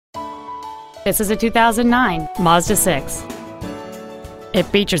This is a 2009 Mazda 6. It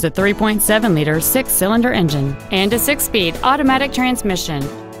features a 3.7-liter 6-cylinder engine and a 6-speed automatic transmission.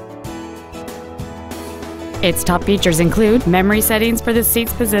 Its top features include memory settings for the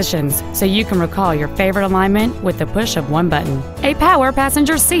seat's positions, so you can recall your favorite alignment with the push of one button, a power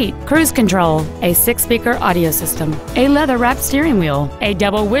passenger seat, cruise control, a 6-speaker audio system, a leather-wrapped steering wheel, a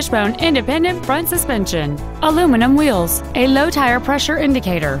double wishbone independent front suspension, aluminum wheels, a low tire pressure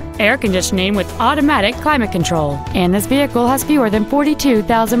indicator, air conditioning with automatic climate control, and this vehicle has fewer than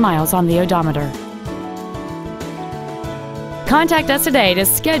 42,000 miles on the odometer. Contact us today to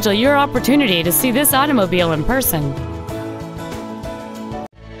schedule your opportunity to see this automobile in person.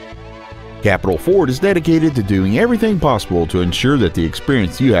 Capital Ford is dedicated to doing everything possible to ensure that the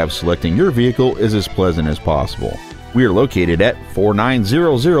experience you have selecting your vehicle is as pleasant as possible. We are located at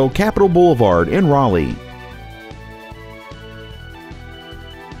 4900 Capital Boulevard in Raleigh.